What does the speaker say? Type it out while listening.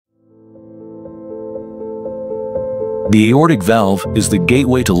The aortic valve is the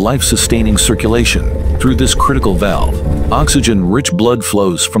gateway to life-sustaining circulation. Through this critical valve, oxygen-rich blood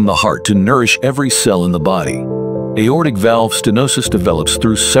flows from the heart to nourish every cell in the body. Aortic valve stenosis develops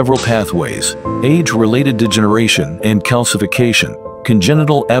through several pathways: age-related degeneration and calcification,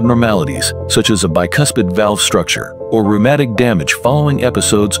 congenital abnormalities such as a bicuspid valve structure, or rheumatic damage following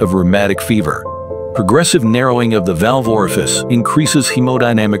episodes of rheumatic fever. Progressive narrowing of the valve orifice increases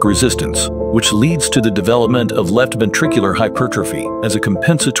hemodynamic resistance, which leads to the development of left ventricular hypertrophy as a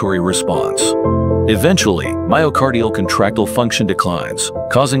compensatory response. Eventually, myocardial contractile function declines,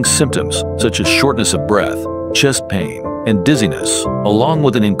 causing symptoms such as shortness of breath, chest pain, and dizziness, along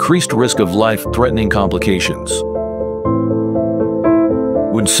with an increased risk of life-threatening complications.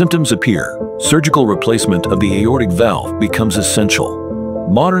 When symptoms appear, surgical replacement of the aortic valve becomes essential.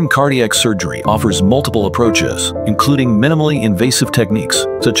 Modern cardiac surgery offers multiple approaches, including minimally invasive techniques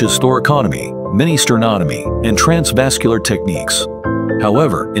such as thoracotomy, mini-sternotomy, and transvascular techniques.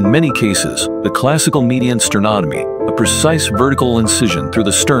 However, in many cases, the classical median sternotomy, a precise vertical incision through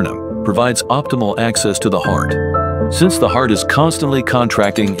the sternum, provides optimal access to the heart. Since the heart is constantly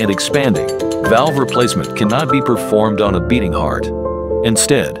contracting and expanding, valve replacement cannot be performed on a beating heart.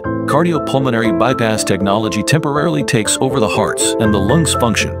 Instead, cardiopulmonary bypass technology temporarily takes over the heart's and the lungs'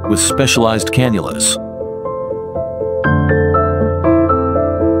 function with specialized cannulas.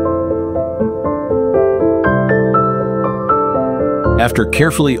 After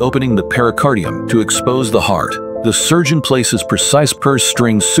carefully opening the pericardium to expose the heart, the surgeon places precise purse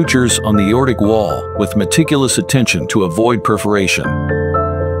string sutures on the aortic wall with meticulous attention to avoid perforation.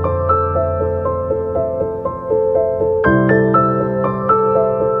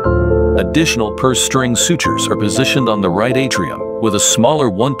 Additional purse string sutures are positioned on the right atrium, with a smaller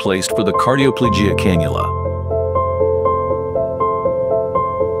one placed for the cardioplegia cannula.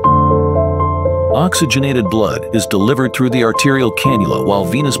 Oxygenated blood is delivered through the arterial cannula, while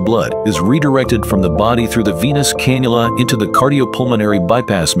venous blood is redirected from the body through the venous cannula into the cardiopulmonary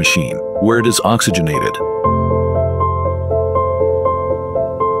bypass machine, where it is oxygenated.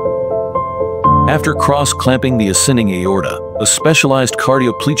 After cross-clamping the ascending aorta, a specialized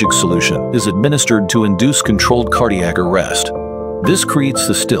cardioplegic solution is administered to induce controlled cardiac arrest. This creates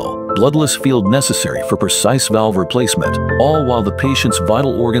the still, bloodless field necessary for precise valve replacement, all while the patient's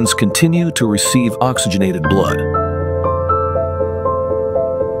vital organs continue to receive oxygenated blood.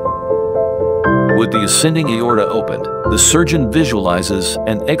 With the ascending aorta opened, the surgeon visualizes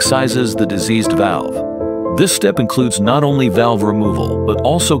and excises the diseased valve. This step includes not only valve removal, but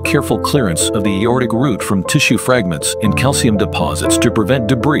also careful clearance of the aortic root from tissue fragments and calcium deposits to prevent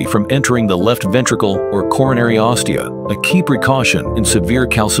debris from entering the left ventricle or coronary ostia, a key precaution in severe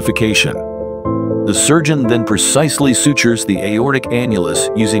calcification. The surgeon then precisely sutures the aortic annulus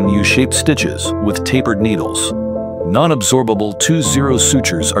using U-shaped stitches with tapered needles. Non-absorbable 2-0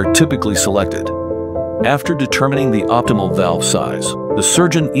 sutures are typically selected. After determining the optimal valve size, the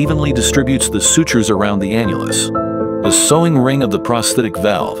surgeon evenly distributes the sutures around the annulus. The sewing ring of the prosthetic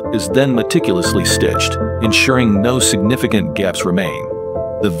valve is then meticulously stitched, ensuring no significant gaps remain.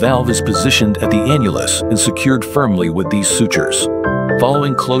 The valve is positioned at the annulus and secured firmly with these sutures.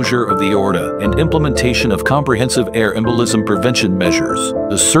 Following closure of the aorta and implementation of comprehensive air embolism prevention measures,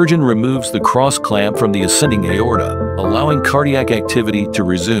 the surgeon removes the cross clamp from the ascending aorta, allowing cardiac activity to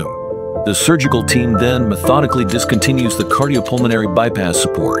resume. The surgical team then methodically discontinues the cardiopulmonary bypass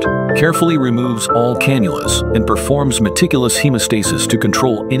support, carefully removes all cannulas, and performs meticulous hemostasis to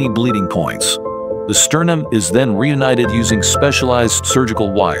control any bleeding points. The sternum is then reunited using specialized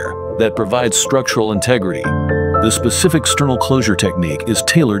surgical wire that provides structural integrity. The specific sternal closure technique is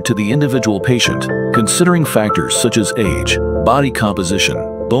tailored to the individual patient, considering factors such as age, body composition,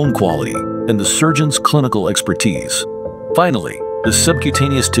 bone quality, and the surgeon's clinical expertise. Finally, the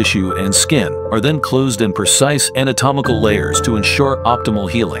subcutaneous tissue and skin are then closed in precise anatomical layers to ensure optimal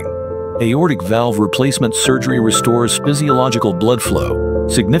healing. Aortic valve replacement surgery restores physiological blood flow,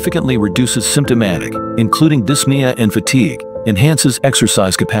 significantly reduces symptomatic, including dyspnea and fatigue, enhances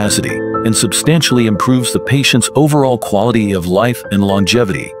exercise capacity, and substantially improves the patient's overall quality of life and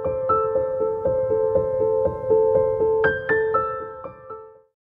longevity.